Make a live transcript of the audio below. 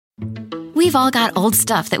We've all got old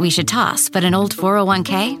stuff that we should toss, but an old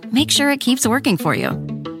 401k, make sure it keeps working for you.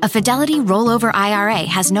 A Fidelity rollover IRA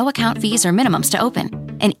has no account fees or minimums to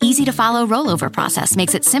open. An easy-to-follow rollover process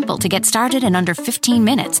makes it simple to get started in under 15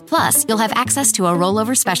 minutes. Plus, you'll have access to a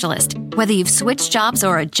rollover specialist. Whether you've switched jobs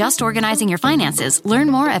or are just organizing your finances, learn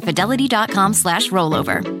more at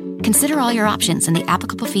fidelity.com/rollover. Consider all your options and the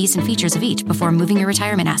applicable fees and features of each before moving your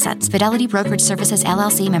retirement assets. Fidelity Brokerage Services,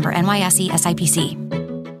 LLC, member NYSE, SIPC.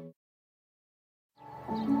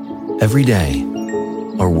 Every day,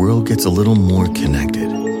 our world gets a little more connected,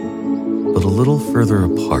 but a little further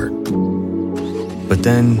apart. But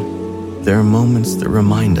then, there are moments that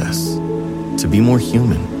remind us to be more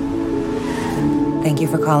human. Thank you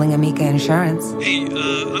for calling Amica Insurance. Hey,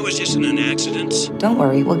 I was just in an accident. Don't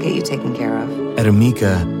worry, we'll get you taken care of. At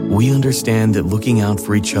Amica, we understand that looking out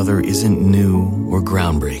for each other isn't new or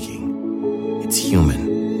groundbreaking. It's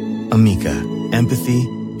human. Amica, empathy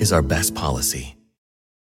is our best policy.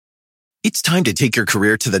 It's time to take your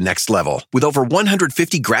career to the next level. With over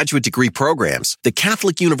 150 graduate degree programs, the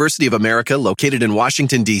Catholic University of America, located in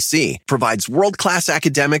Washington, D.C., provides world-class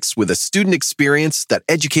academics with a student experience that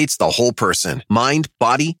educates the whole person, mind,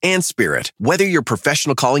 body, and spirit. Whether your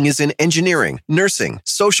professional calling is in engineering, nursing,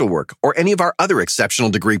 social work, or any of our other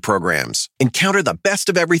exceptional degree programs, encounter the best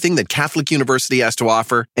of everything that Catholic University has to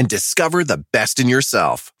offer and discover the best in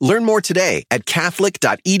yourself. Learn more today at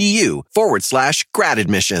catholic.edu/grad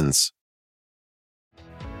admissions.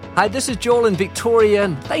 Hi, this is Joel and Victoria,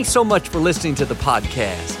 and thanks so much for listening to the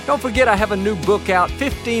podcast. Don't forget I have a new book out,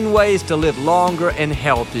 15 Ways to Live Longer and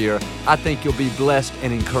Healthier. I think you'll be blessed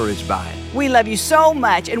and encouraged by it. We love you so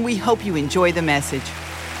much, and we hope you enjoy the message.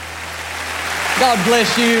 God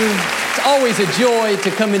bless you. It's always a joy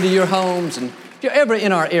to come into your homes, and if you're ever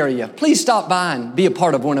in our area, please stop by and be a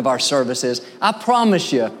part of one of our services. I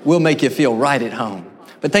promise you, we'll make you feel right at home.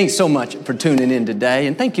 But thanks so much for tuning in today,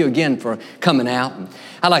 and thank you again for coming out.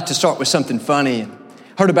 I'd like to start with something funny.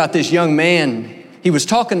 Heard about this young man. He was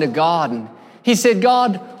talking to God, and he said,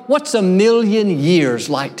 "God, what's 1,000,000 years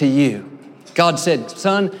like to you?" God said,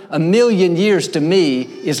 "Son, 1,000,000 years to me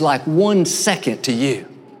is like 1 second to you."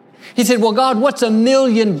 He said, "Well, God, what's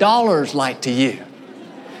 $1,000,000 like to you?"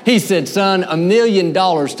 He said, "Son,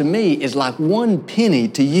 $1,000,000 to me is like 1 penny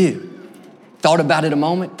to you." Thought about it a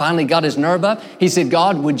moment, finally got his nerve up. He said,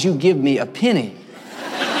 "God, would you give me a penny?"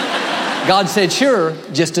 God said, "Sure,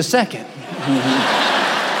 just a second."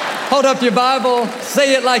 Hold up your Bible,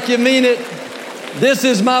 say it like you mean it. This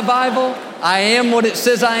is my Bible. I am what it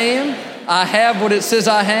says I am. I have what it says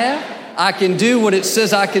I have. I can do what it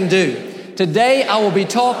says I can do. Today I will be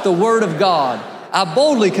taught the Word of God. I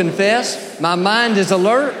boldly confess, my mind is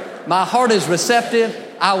alert, my heart is receptive.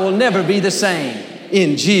 I will never be the same.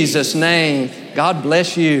 In Jesus' name, God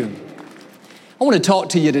bless you. I want to talk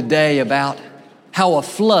to you today about how a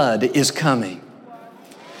flood is coming.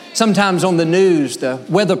 Sometimes on the news, the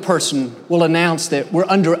weather person will announce that we're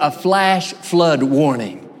under a flash flood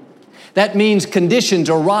warning. That means conditions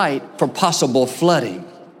are right for possible flooding.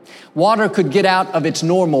 Water could get out of its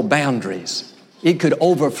normal boundaries. It could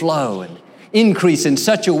overflow and increase in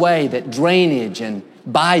such a way that drainage and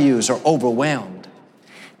bayous are overwhelmed.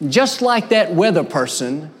 Just like that weather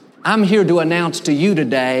person, I'm here to announce to you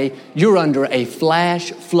today, you're under a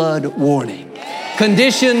flash flood warning.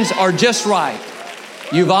 Conditions are just right.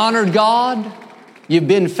 You've honored God. You've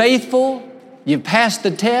been faithful. You've passed the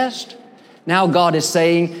test. Now God is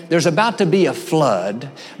saying there's about to be a flood,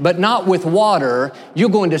 but not with water. You're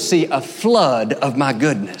going to see a flood of my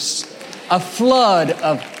goodness, a flood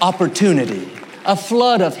of opportunity, a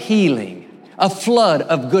flood of healing, a flood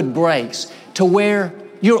of good breaks to where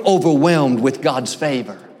you're overwhelmed with God's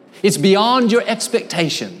favor. It's beyond your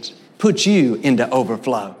expectations. Puts you into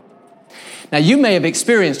overflow. Now, you may have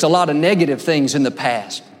experienced a lot of negative things in the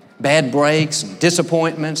past. Bad breaks,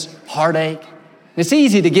 disappointments, heartache. It's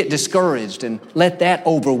easy to get discouraged and let that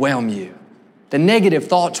overwhelm you. The negative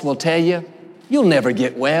thoughts will tell you, you'll never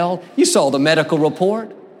get well. You saw the medical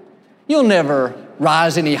report. You'll never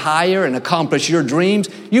rise any higher and accomplish your dreams.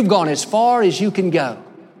 You've gone as far as you can go.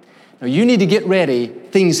 Now, you need to get ready.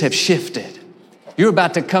 Things have shifted. You're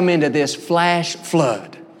about to come into this flash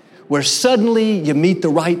flood where suddenly you meet the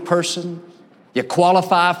right person, you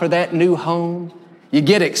qualify for that new home, you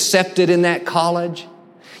get accepted in that college,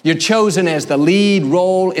 you're chosen as the lead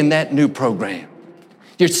role in that new program.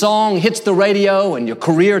 Your song hits the radio and your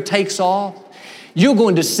career takes off. You're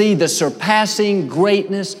going to see the surpassing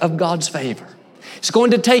greatness of God's favor. It's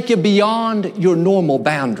going to take you beyond your normal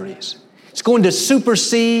boundaries. It's going to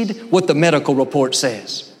supersede what the medical report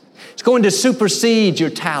says. It's going to supersede your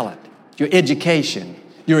talent, your education,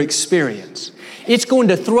 your experience. It's going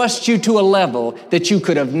to thrust you to a level that you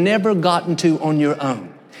could have never gotten to on your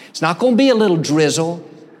own. It's not going to be a little drizzle,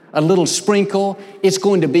 a little sprinkle. It's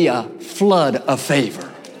going to be a flood of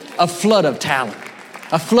favor, a flood of talent,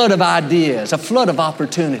 a flood of ideas, a flood of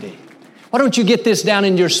opportunity. Why don't you get this down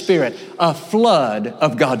in your spirit? A flood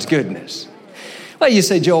of God's goodness. Well, you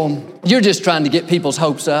say, Joel, you're just trying to get people's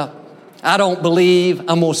hopes up. I don't believe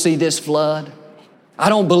I'm going to see this flood. I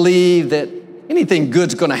don't believe that anything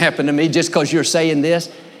good's going to happen to me just because you're saying this.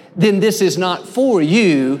 Then this is not for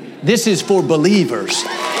you. This is for believers.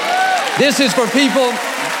 This is for people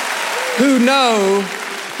who know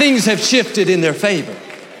things have shifted in their favor.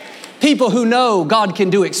 People who know God can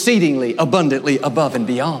do exceedingly abundantly above and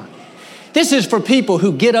beyond. This is for people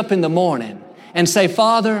who get up in the morning and say,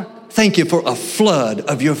 Father, thank you for a flood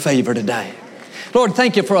of your favor today. Lord,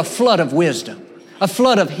 thank you for a flood of wisdom, a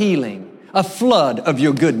flood of healing, a flood of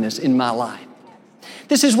your goodness in my life.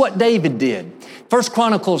 This is what David did. 1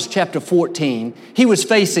 Chronicles chapter 14, he was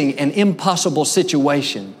facing an impossible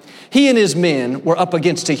situation. He and his men were up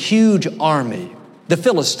against a huge army, the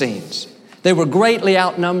Philistines. They were greatly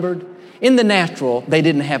outnumbered. In the natural, they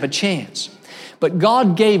didn't have a chance. But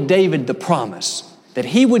God gave David the promise that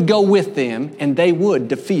he would go with them and they would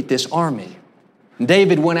defeat this army. And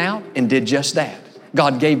David went out and did just that.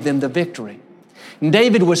 God gave them the victory. And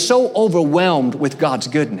David was so overwhelmed with God's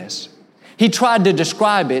goodness, he tried to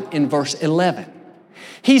describe it in verse 11.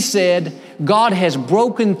 He said, God has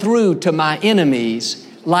broken through to my enemies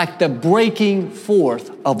like the breaking forth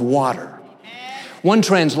of water. One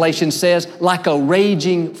translation says, like a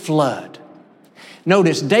raging flood.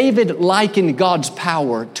 Notice, David likened God's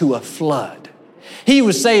power to a flood. He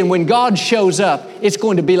was saying when God shows up, it's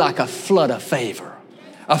going to be like a flood of favor,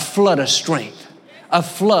 a flood of strength, a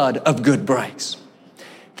flood of good breaks.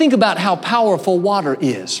 Think about how powerful water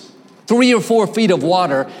is. 3 or 4 feet of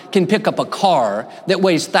water can pick up a car that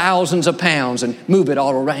weighs thousands of pounds and move it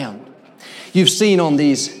all around. You've seen on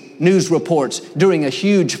these news reports during a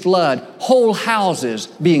huge flood, whole houses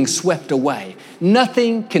being swept away.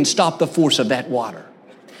 Nothing can stop the force of that water.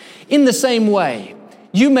 In the same way,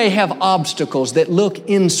 you may have obstacles that look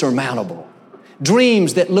insurmountable,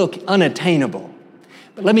 dreams that look unattainable.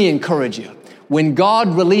 But let me encourage you, when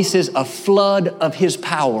God releases a flood of His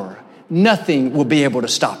power, nothing will be able to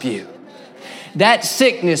stop you. That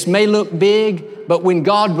sickness may look big, but when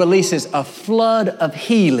God releases a flood of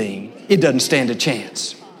healing, it doesn't stand a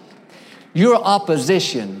chance. Your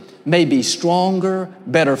opposition may be stronger,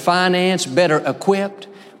 better financed, better equipped,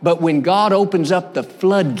 but when God opens up the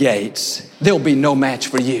floodgates, there'll be no match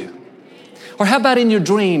for you. Or how about in your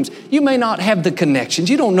dreams? You may not have the connections.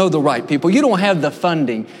 You don't know the right people. You don't have the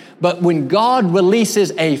funding. But when God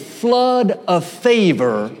releases a flood of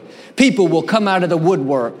favor, people will come out of the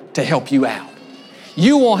woodwork to help you out.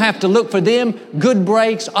 You won't have to look for them. Good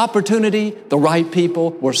breaks, opportunity, the right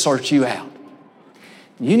people will search you out.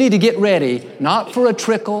 You need to get ready, not for a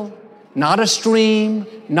trickle, not a stream,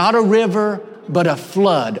 not a river, but a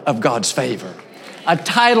flood of God's favor, a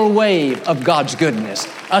tidal wave of God's goodness,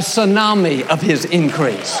 a tsunami of His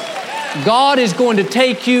increase. God is going to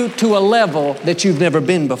take you to a level that you've never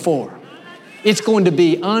been before. It's going to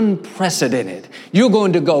be unprecedented. You're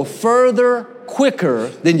going to go further, quicker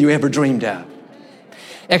than you ever dreamed of.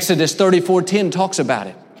 Exodus 34:10 talks about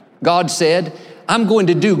it. God said, I'm going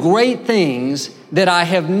to do great things that I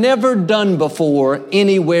have never done before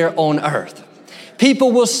anywhere on earth.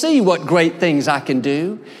 People will see what great things I can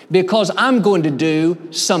do because I'm going to do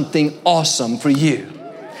something awesome for you.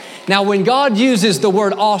 Now, when God uses the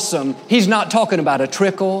word awesome, He's not talking about a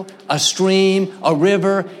trickle, a stream, a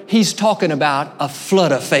river. He's talking about a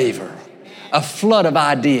flood of favor, a flood of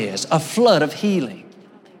ideas, a flood of healing.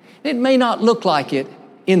 It may not look like it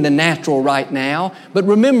in the natural right now, but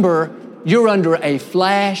remember, you're under a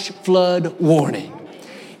flash flood warning.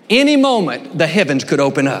 Any moment, the heavens could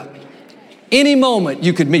open up. Any moment,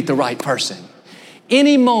 you could meet the right person.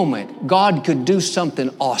 Any moment, God could do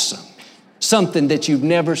something awesome, something that you've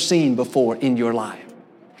never seen before in your life.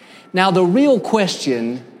 Now, the real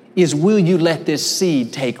question is, will you let this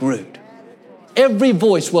seed take root? Every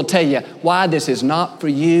voice will tell you why this is not for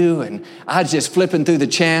you, and I was just flipping through the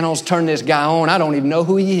channels, turn this guy on. I don't even know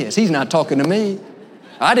who he is. He's not talking to me.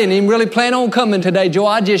 I didn't even really plan on coming today, Joe.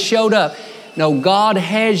 I just showed up. No, God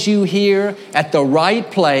has you here at the right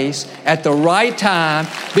place, at the right time,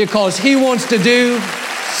 because He wants to do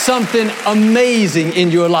something amazing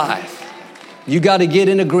in your life. You got to get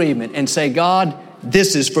in agreement and say, God,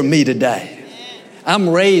 this is for me today. I'm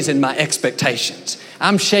raising my expectations.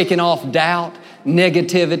 I'm shaking off doubt,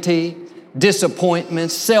 negativity,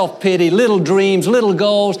 disappointments, self-pity, little dreams, little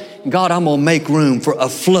goals. God, I'm going to make room for a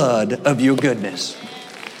flood of your goodness.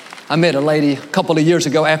 I met a lady a couple of years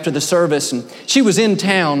ago after the service, and she was in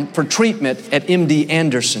town for treatment at MD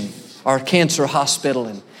Anderson, our cancer hospital,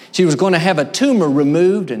 and she was going to have a tumor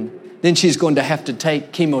removed, and then she's going to have to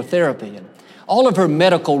take chemotherapy. And all of her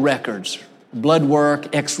medical records, blood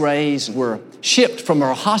work, x-rays, were shipped from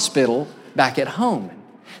her hospital back at home.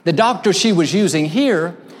 The doctor she was using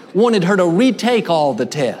here wanted her to retake all the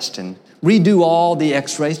tests and redo all the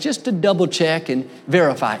x-rays just to double check and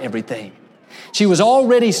verify everything. She was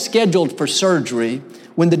already scheduled for surgery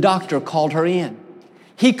when the doctor called her in.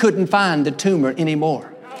 He couldn't find the tumor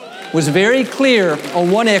anymore. It was very clear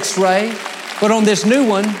on one x-ray, but on this new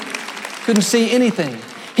one, couldn't see anything.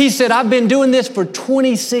 He said, I've been doing this for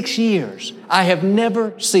 26 years. I have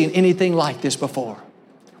never seen anything like this before.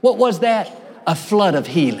 What was that? A flood of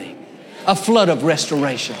healing, a flood of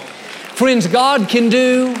restoration. Friends, God can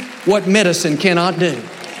do what medicine cannot do.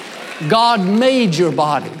 God made your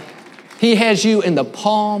body. He has you in the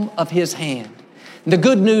palm of His hand. The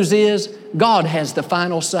good news is God has the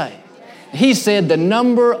final say. He said, the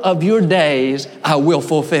number of your days I will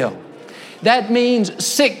fulfill. That means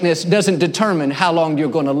sickness doesn't determine how long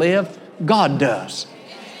you're going to live. God does.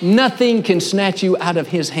 Nothing can snatch you out of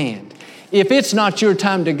His hand. If it's not your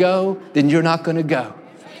time to go, then you're not going to go.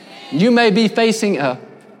 You may be facing a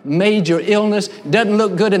major illness, doesn't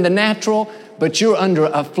look good in the natural, but you're under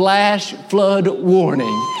a flash flood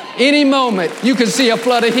warning. Any moment, you can see a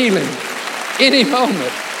flood of healing. Any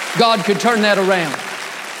moment, God could turn that around.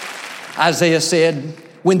 Isaiah said,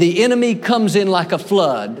 when the enemy comes in like a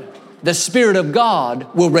flood, the Spirit of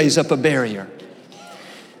God will raise up a barrier.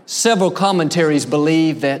 Several commentaries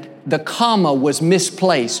believe that the comma was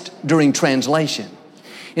misplaced during translation.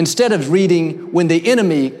 Instead of reading, when the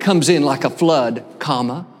enemy comes in like a flood,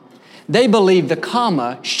 comma, they believe the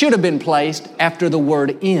comma should have been placed after the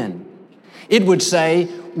word in. It would say,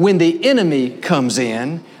 when the enemy comes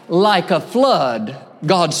in like a flood,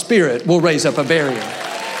 God's Spirit will raise up a barrier.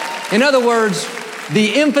 In other words,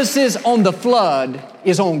 the emphasis on the flood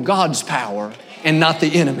is on God's power and not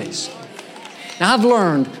the enemy's. Now, I've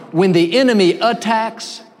learned when the enemy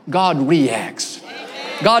attacks, God reacts.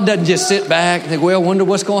 God doesn't just sit back and think, well, wonder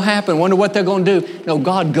what's going to happen, wonder what they're going to do. No,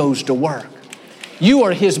 God goes to work. You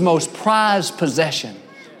are His most prized possession.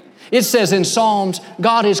 It says in Psalms,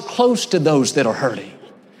 God is close to those that are hurting.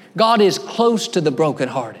 God is close to the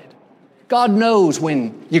brokenhearted. God knows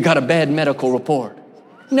when you got a bad medical report.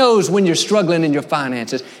 He knows when you're struggling in your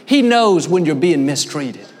finances. He knows when you're being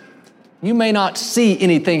mistreated. You may not see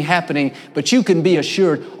anything happening, but you can be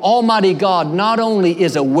assured Almighty God not only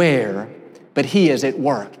is aware, but He is at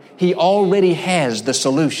work. He already has the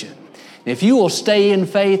solution. If you will stay in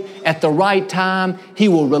faith at the right time, He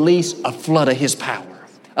will release a flood of His power,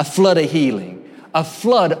 a flood of healing, a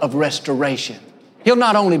flood of restoration. He'll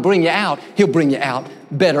not only bring you out, He'll bring you out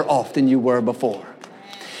better off than you were before.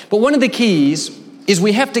 But one of the keys is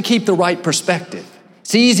we have to keep the right perspective.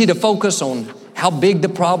 It's easy to focus on how big the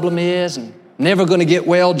problem is and never going to get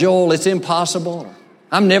well, Joel, it's impossible.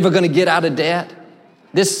 I'm never going to get out of debt.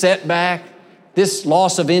 This setback, this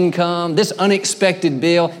loss of income, this unexpected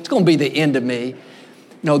bill, it's going to be the end of me.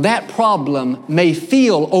 No, that problem may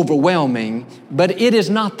feel overwhelming, but it is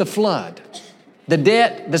not the flood. The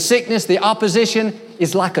debt, the sickness, the opposition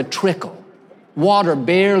is like a trickle. Water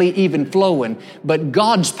barely even flowing, but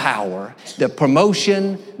God's power, the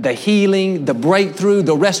promotion, the healing, the breakthrough,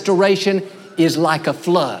 the restoration is like a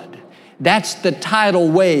flood. That's the tidal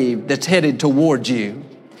wave that's headed towards you.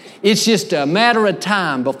 It's just a matter of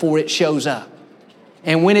time before it shows up.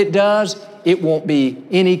 And when it does, it won't be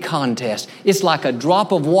any contest. It's like a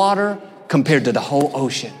drop of water compared to the whole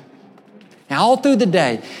ocean. Now, all through the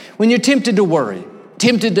day, when you're tempted to worry,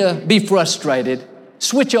 tempted to be frustrated,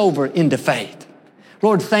 switch over into faith.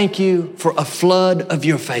 Lord, thank you for a flood of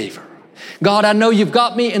your favor. God, I know you've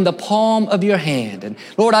got me in the palm of your hand. And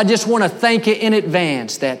Lord, I just want to thank you in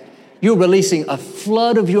advance that you're releasing a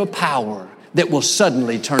flood of your power that will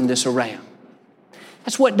suddenly turn this around.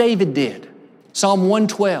 That's what David did. Psalm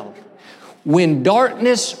 112. When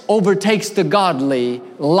darkness overtakes the godly,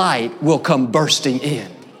 light will come bursting in.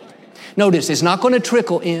 Notice, it's not going to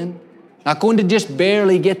trickle in, not going to just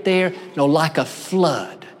barely get there. No, like a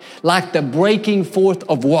flood, like the breaking forth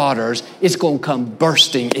of waters, it's going to come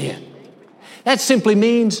bursting in. That simply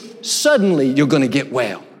means suddenly you're going to get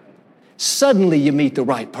well. Suddenly you meet the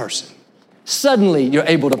right person. Suddenly you're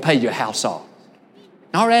able to pay your house off.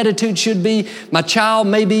 Our attitude should be, my child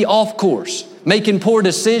may be off course, making poor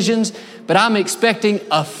decisions, but I'm expecting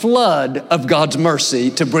a flood of God's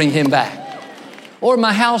mercy to bring him back. Or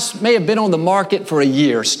my house may have been on the market for a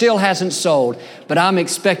year, still hasn't sold, but I'm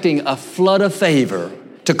expecting a flood of favor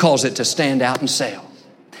to cause it to stand out and sell.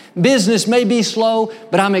 Business may be slow,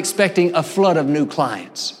 but I'm expecting a flood of new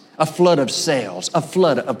clients, a flood of sales, a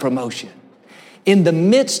flood of promotion. In the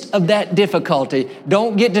midst of that difficulty,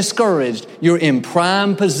 don't get discouraged. You're in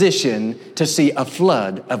prime position to see a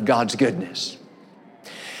flood of God's goodness.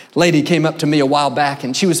 A lady came up to me a while back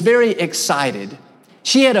and she was very excited.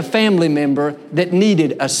 She had a family member that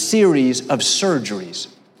needed a series of surgeries.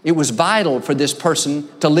 It was vital for this person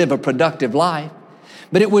to live a productive life,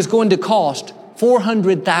 but it was going to cost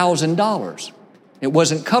 $400,000. It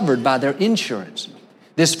wasn't covered by their insurance.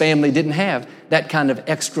 This family didn't have that kind of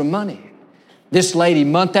extra money. This lady,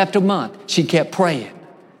 month after month, she kept praying,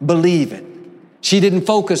 believing. She didn't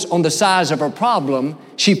focus on the size of her problem.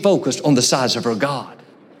 She focused on the size of her God.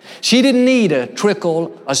 She didn't need a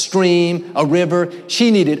trickle, a stream, a river.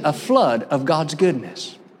 She needed a flood of God's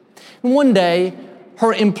goodness. And one day,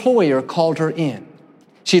 her employer called her in.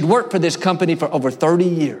 She'd worked for this company for over 30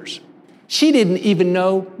 years. She didn't even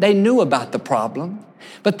know they knew about the problem.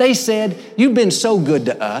 But they said, you've been so good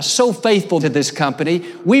to us, so faithful to this company,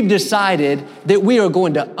 we've decided that we are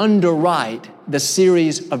going to underwrite the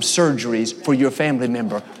series of surgeries for your family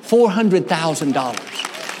member.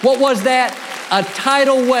 $400,000. What was that? A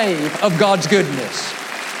tidal wave of God's goodness.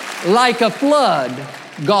 Like a flood,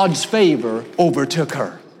 God's favor overtook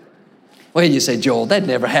her. Well, you say, Joel, that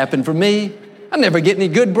never happened for me. I never get any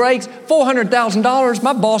good breaks. $400,000,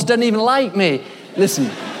 my boss doesn't even like me. Listen,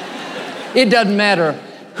 it doesn't matter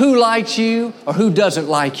who likes you or who doesn't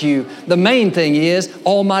like you. The main thing is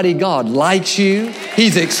Almighty God likes you.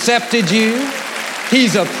 He's accepted you.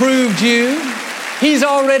 He's approved you. He's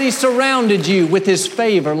already surrounded you with His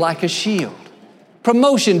favor like a shield.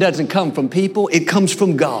 Promotion doesn't come from people. It comes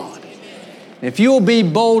from God. If you'll be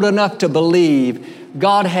bold enough to believe,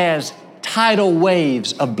 God has tidal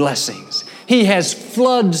waves of blessings. He has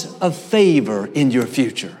floods of favor in your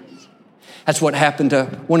future. That's what happened to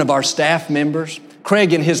one of our staff members.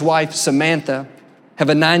 Craig and his wife, Samantha, have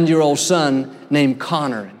a 9-year-old son named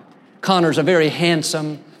Connor. Connor's a very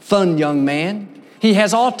handsome, fun young man. He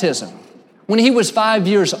has autism. When he was 5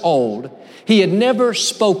 years old, he had never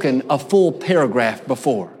spoken a full paragraph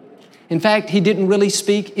before. In fact, he didn't really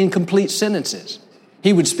speak in complete sentences.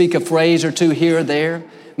 He would speak a phrase or two here or there,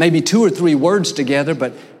 maybe 2 or 3 words together,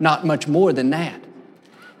 but not much more than that.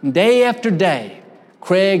 Day after day,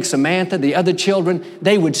 Craig, Samantha, the other children,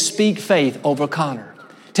 they would speak faith over Connor,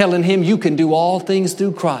 telling him, you can do all things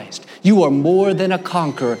through Christ. You are more than a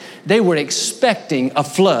conqueror. They were expecting a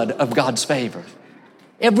flood of God's favor.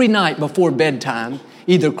 Every night before bedtime,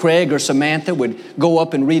 either Craig or Samantha would go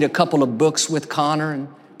up and read a couple of books with Connor and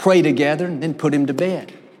pray together and then put him to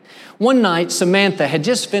bed. One night, Samantha had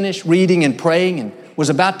just finished reading and praying and was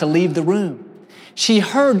about to leave the room. She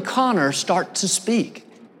heard Connor start to speak.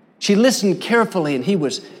 She listened carefully, and he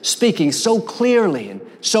was speaking so clearly and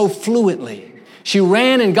so fluently. She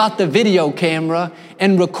ran and got the video camera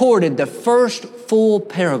and recorded the first full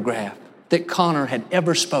paragraph that Connor had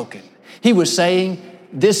ever spoken. He was saying,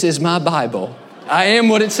 this is my Bible. I am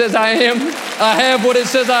what it says I am. I have what it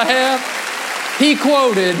says I have. He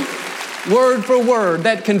quoted word for word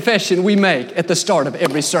that confession we make at the start of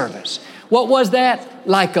every service. What was that?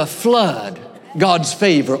 Like a flood, God's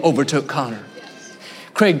favor overtook Connor.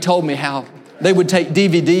 Craig told me how they would take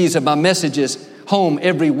DVDs of my messages home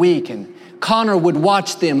every week, and Connor would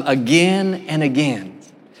watch them again and again.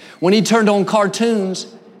 When he turned on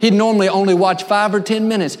cartoons, he'd normally only watch 5 or 10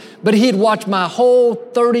 minutes, but he'd watch my whole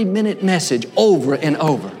 30-minute message over and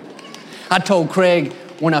over. I told Craig,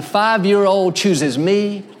 when a 5-year-old chooses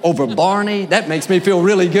me over Barney, that makes me feel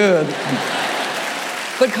really good.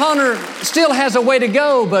 But Connor still has a way to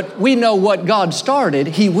go, but we know what God started,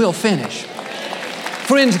 He will finish.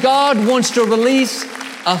 Friends, God wants to release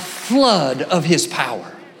a flood of His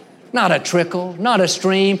power. Not a trickle, not a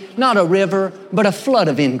stream, not a river, but a flood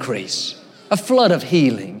of increase, a flood of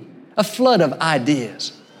healing, a flood of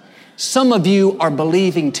ideas. Some of you are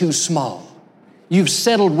believing too small. You've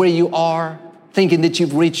settled where you are, thinking that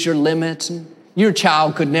you've reached your limits and your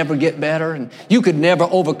child could never get better and you could never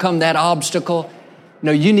overcome that obstacle.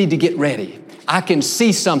 No, you need to get ready. I can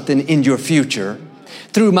see something in your future.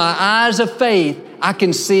 Through my eyes of faith, I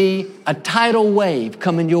can see a tidal wave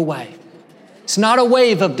coming your way. It's not a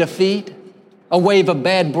wave of defeat, a wave of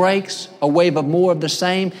bad breaks, a wave of more of the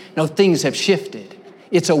same. No, things have shifted.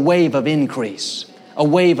 It's a wave of increase, a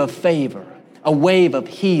wave of favor, a wave of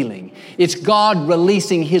healing. It's God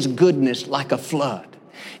releasing His goodness like a flood.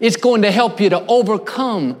 It's going to help you to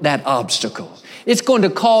overcome that obstacle. It's going to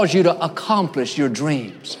cause you to accomplish your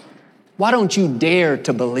dreams. Why don't you dare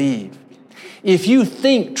to believe? If you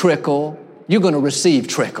think trickle, you're going to receive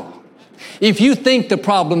trickle. If you think the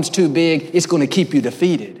problem's too big, it's going to keep you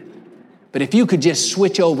defeated. But if you could just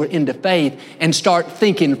switch over into faith and start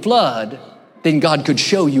thinking flood, then God could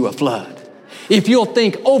show you a flood. If you'll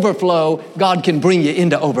think overflow, God can bring you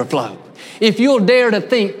into overflow. If you'll dare to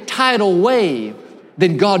think tidal wave,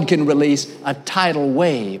 then God can release a tidal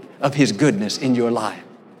wave of His goodness in your life.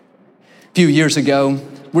 A few years ago,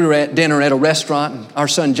 we were at dinner at a restaurant, and our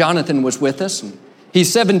son Jonathan was with us. And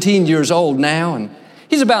he's 17 years old now, and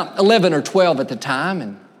he's about 11 or 12 at the time.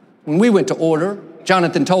 And when we went to order,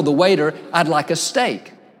 Jonathan told the waiter, "I'd like a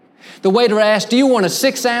steak." The waiter asked, "Do you want a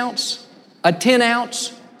 6-ounce, a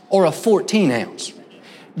 10-ounce, or a 14-ounce?"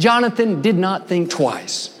 Jonathan did not think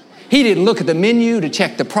twice. He didn't look at the menu to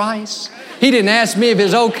check the price. He didn't ask me if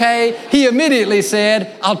it's okay. He immediately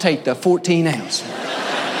said, "I'll take the 14-ounce.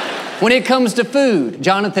 When it comes to food,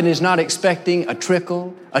 Jonathan is not expecting a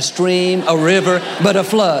trickle, a stream, a river, but a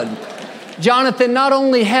flood. Jonathan not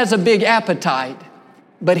only has a big appetite,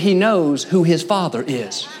 but he knows who his Father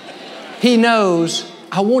is. He knows,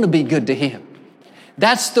 I want to be good to Him.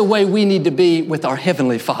 That's the way we need to be with our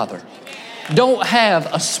Heavenly Father. Don't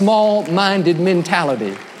have a small-minded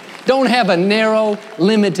mentality. Don't have a narrow,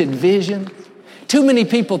 limited vision. Too many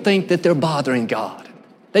people think that they're bothering God.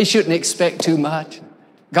 They shouldn't expect too much.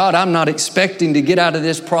 God, I'm not expecting to get out of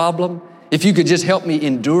this problem. If you could just help me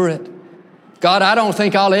endure it. God, I don't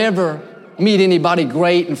think I'll ever meet anybody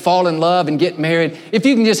great and fall in love and get married. If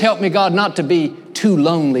you can just help me, God, not to be too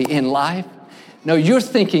lonely in life. No, you're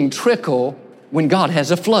thinking trickle when God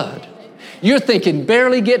has a flood. You're thinking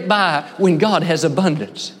barely get by when God has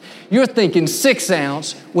abundance. You're thinking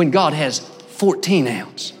 6-ounce when God has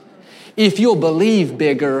 14-ounce. If you'll believe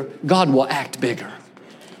bigger, God will act bigger.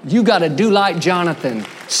 You got to do like Jonathan.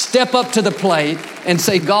 Step up to the plate and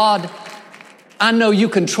say, God, I know you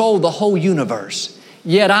control the whole universe,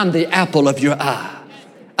 yet I'm the apple of your eye.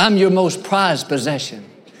 I'm your most prized possession.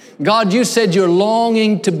 God, you said you're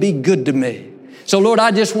longing to be good to me. So Lord, I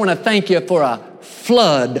just want to thank you for a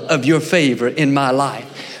flood of your favor in my life.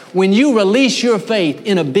 When you release your faith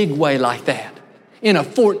in a big way like that, in a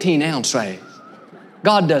 14-ounce ray,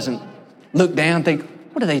 God doesn't look down and think,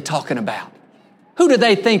 what are they talking about? Who do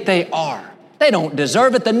they think they are? They don't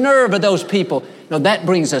deserve it. The nerve of those people. No, that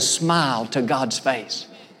brings a smile to God's face.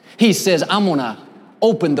 He says, I'm going to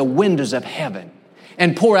open the windows of heaven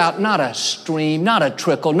and pour out not a stream, not a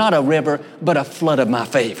trickle, not a river, but a flood of my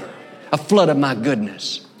favor, a flood of my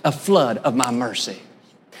goodness, a flood of my mercy.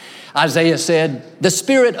 Isaiah said, the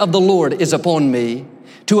Spirit of the Lord is upon me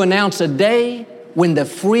to announce a day when the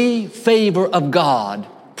free favor of God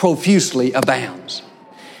profusely abounds.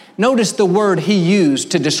 Notice the word he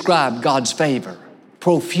used to describe God's favor,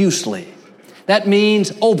 profusely. That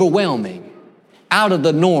means overwhelming, out of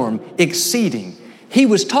the norm, exceeding. He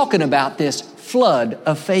was talking about this flood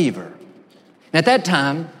of favor. And at that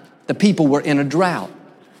time, the people were in a drought,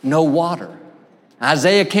 no water.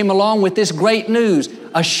 Isaiah came along with this great news.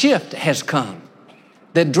 A shift has come.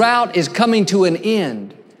 The drought is coming to an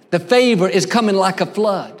end. The favor is coming like a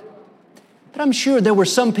flood. But I'm sure there were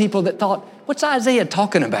some people that thought, what's Isaiah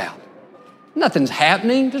talking about? Nothing's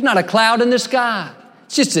happening. There's not a cloud in the sky.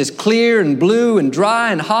 It's just as clear and blue and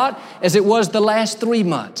dry and hot as it was the last 3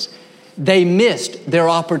 months. They missed their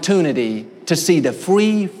opportunity to see the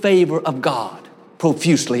free favor of God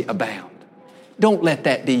profusely abound. Don't let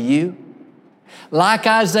that be you. Like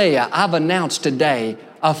Isaiah, I've announced today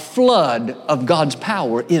a flood of God's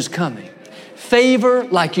power is coming. Favor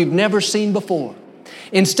like you've never seen before.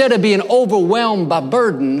 Instead of being overwhelmed by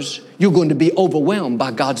burdens, you're going to be overwhelmed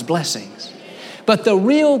by God's blessings. But the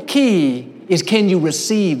real key is, can you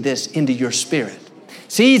receive this into your spirit?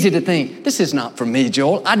 It's easy to think, this is not for me,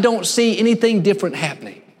 Joel. I don't see anything different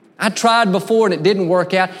happening. I tried before and it didn't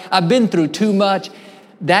work out. I've been through too much.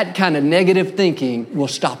 That kind of negative thinking will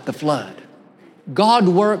stop the flood. God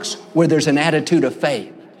works where there's an attitude of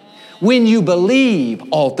faith. When you believe,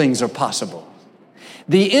 all things are possible.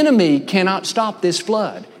 The enemy cannot stop this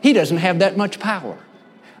flood. He doesn't have that much power.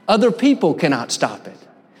 Other people cannot stop it.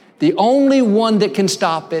 The only one that can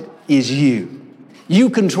stop it is you. You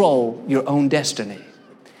control your own destiny.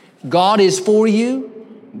 God is for you.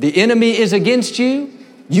 The enemy is against you.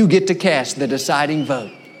 You get to cast the deciding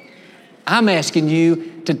vote. I'm asking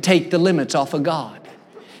you to take the limits off of God.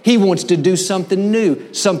 He wants to do something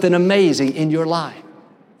new, something amazing in your life.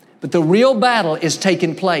 But the real battle is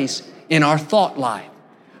taking place in our thought life.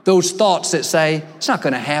 Those thoughts that say, it's not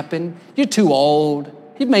going to happen. You're too old.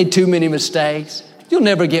 You've made too many mistakes. You'll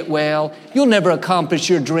never get well. You'll never accomplish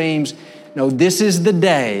your dreams. No, this is the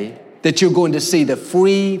day that you're going to see the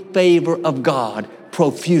free favor of God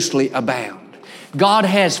profusely abound. God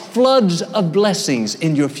has floods of blessings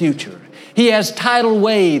in your future. He has tidal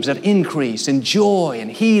waves of increase and joy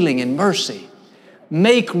and healing and mercy.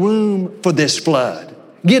 Make room for this flood.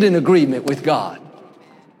 Get in agreement with God.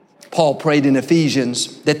 Paul prayed in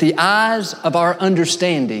Ephesians that the eyes of our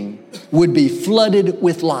understanding would be flooded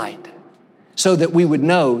with light so that we would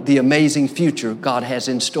know the amazing future God has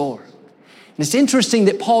in store. And it's interesting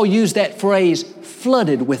that Paul used that phrase,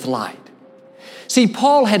 flooded with light. See,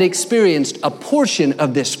 Paul had experienced a portion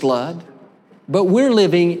of this flood, but we're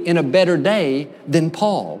living in a better day than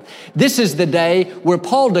Paul. This is the day where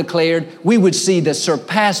Paul declared we would see the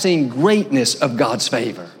surpassing greatness of God's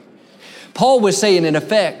favor. Paul was saying, in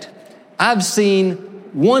effect, I've seen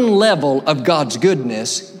one level of God's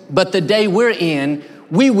goodness, but the day we're in,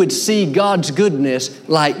 we would see God's goodness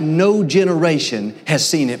like no generation has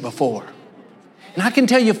seen it before. And I can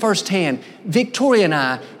tell you firsthand, Victoria and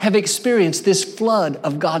I have experienced this flood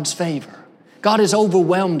of God's favor. God has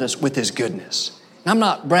overwhelmed us with His goodness. And I'm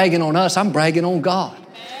not bragging on us, I'm bragging on God.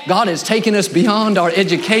 God has taken us beyond our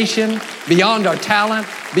education, beyond our talent,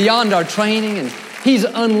 beyond our training, and He's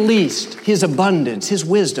unleashed His abundance, His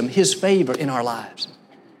wisdom, His favor in our lives.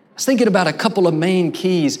 I was thinking about a couple of main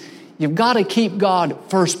keys. You've got to keep God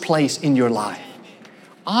first place in your life.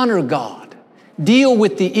 Honor God. Deal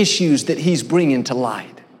with the issues that He's bringing to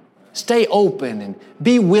light. Stay open and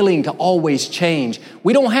be willing to always change.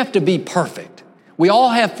 We don't have to be perfect. We all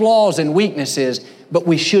have flaws and weaknesses, but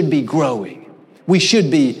we should be growing. We should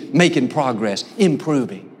be making progress,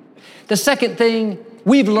 improving. The second thing,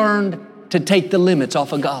 we've learned to take the limits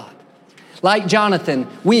off of God. Like Jonathan,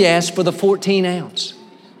 we ask for the 14 ounce.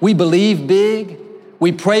 We believe big,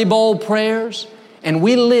 we pray bold prayers, and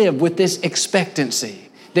we live with this expectancy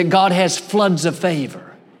that God has floods of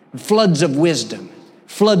favor, floods of wisdom,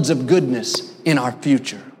 floods of goodness in our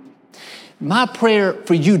future. My prayer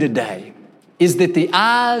for you today is that the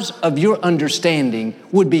eyes of your understanding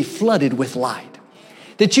would be flooded with light,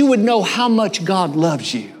 that you would know how much God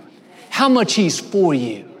loves you, how much He's for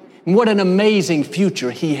you, and what an amazing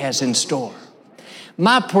future He has in store.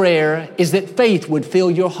 My prayer is that faith would fill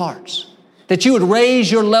your hearts, that you would raise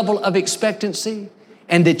your level of expectancy,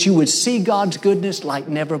 and that you would see God's goodness like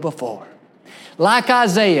never before. Like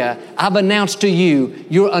Isaiah, I've announced to you,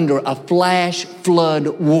 you're under a flash flood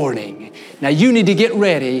warning. Now you need to get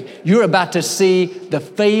ready. You're about to see the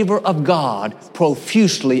favor of God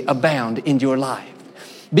profusely abound in your life.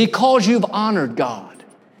 Because you've honored God,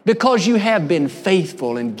 because you have been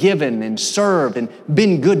faithful and given and served and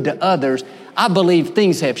been good to others, I believe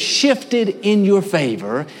things have shifted in your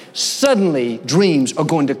favor. Suddenly, dreams are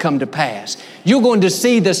going to come to pass. You're going to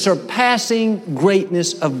see the surpassing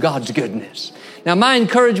greatness of God's goodness. Now, my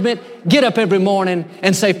encouragement, get up every morning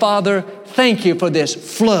and say, Father, thank you for this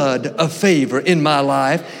flood of favor in my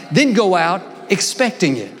life. Then go out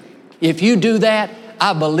expecting it. If you do that,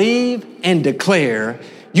 I believe and declare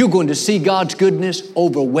you're going to see God's goodness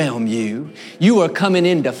overwhelm you. You are coming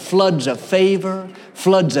into floods of favor,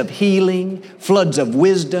 floods of healing, floods of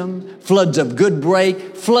wisdom, floods of good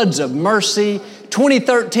break, floods of mercy.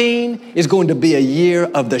 2013 is going to be a year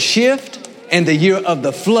of the shift and the year of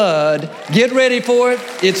the flood. Get ready for it.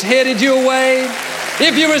 It's headed your way.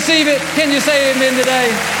 If you receive it, can you say amen today?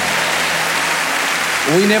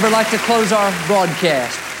 We never like to close our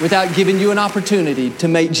broadcast without giving you an opportunity to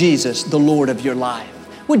make Jesus the Lord of your life.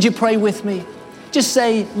 Would you pray with me? Just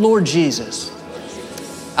say, Lord Jesus,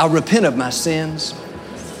 I repent of my sins.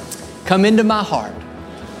 Come into my heart.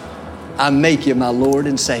 I make you my Lord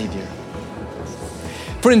and Savior.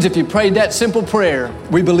 Friends, if you prayed that simple prayer,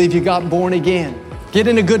 we believe you got born again. Get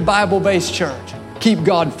in a good Bible-based church. Keep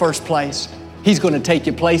God first place. He's going to take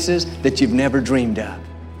you places that you've never dreamed of.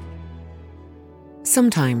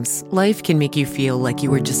 Sometimes life can make you feel like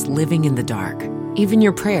you are just living in the dark. Even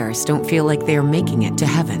your prayers don't feel like they are making it to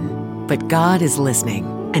heaven. But God is listening,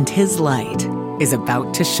 and His light is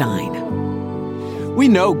about to shine. We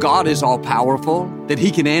know God is all-powerful, that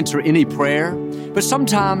He can answer any prayer, but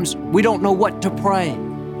sometimes we don't know what to pray.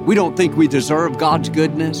 We don't think we deserve God's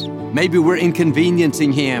goodness. Maybe we're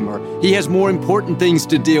inconveniencing Him, or He has more important things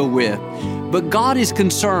to deal with. But God is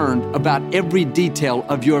concerned about every detail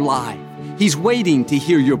of your life. He's waiting to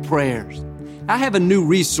hear your prayers. I have a new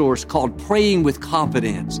resource called Praying with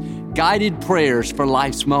Confidence, guided prayers for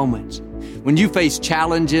life's moments. When you face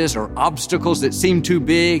challenges or obstacles that seem too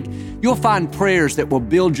big, you'll find prayers that will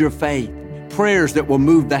build your faith, prayers that will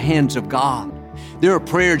move the hands of God. There are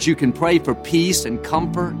prayers you can pray for peace and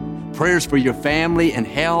comfort, prayers for your family and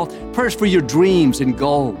health, prayers for your dreams and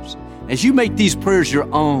goals. As you make these prayers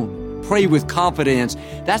your own, pray with confidence,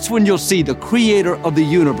 that's when you'll see the Creator of the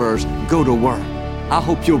universe go to work. I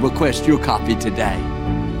hope you'll request your copy today.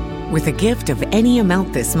 With a gift of any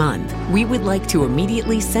amount this month, we would like to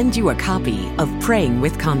immediately send you a copy of Praying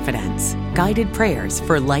with Confidence, Guided Prayers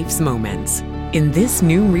for Life's Moments. In this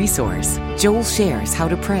new resource, Joel shares how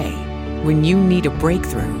to pray when you need a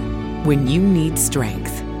breakthrough, when you need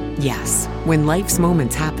strength. Yes, when life's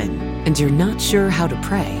moments happen and you're not sure how to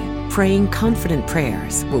pray, praying confident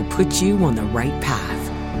prayers will put you on the right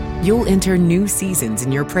path. You'll enter new seasons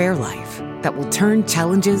in your prayer life that will turn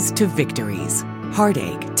challenges to victories,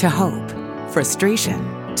 heartache to hope,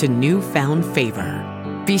 frustration to newfound favor.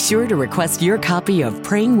 Be sure to request your copy of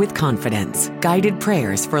Praying with Confidence, Guided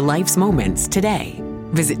Prayers for Life's Moments today.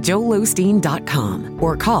 Visit joelosteen.com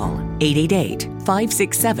or call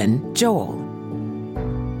 888-567-JOEL.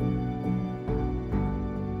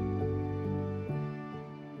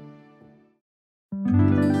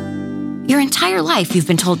 Your entire life you've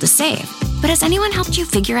been told to save, but has anyone helped you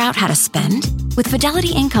figure out how to spend? With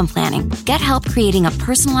Fidelity Income Planning, get help creating a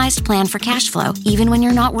personalized plan for cash flow, even when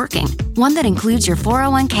you're not working. One that includes your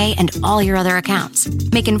 401k and all your other accounts.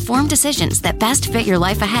 Make informed decisions that best fit your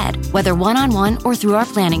life ahead, whether one-on-one or through our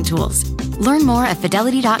planning tools. Learn more at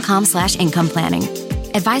fidelity.com/income planning.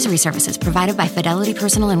 Advisory services provided by Fidelity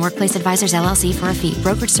Personal and Workplace Advisors, LLC for a fee.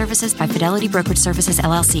 Brokerage services by Fidelity Brokerage Services,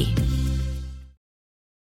 LLC.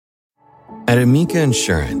 At Amica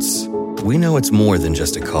Insurance, we know it's more than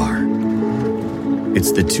just a car.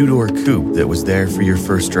 It's the two-door coupe that was there for your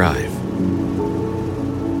first drive,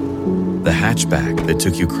 the hatchback that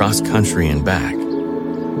took you cross-country and back,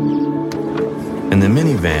 and the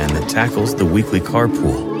minivan that tackles the weekly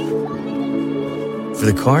carpool. For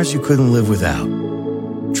the cars you couldn't live without,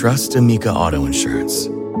 trust Amica Auto Insurance.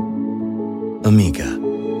 Amica.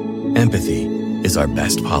 Empathy is our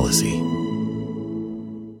best policy.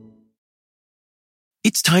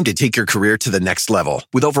 It's time to take your career to the next level.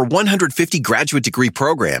 With over 150 graduate degree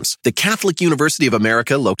programs, the Catholic University of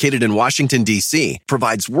America, located in Washington, D.C.,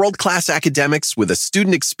 provides world-class academics with a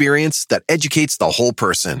student experience that educates the whole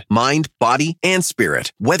person, mind, body, and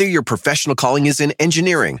spirit. Whether your professional calling is in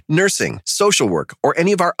engineering, nursing, social work, or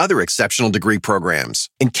any of our other exceptional degree programs,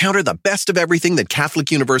 encounter the best of everything that Catholic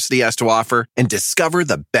University has to offer and discover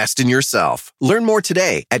the best in yourself. Learn more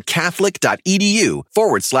today at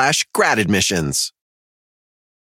catholic.edu/grad admissions.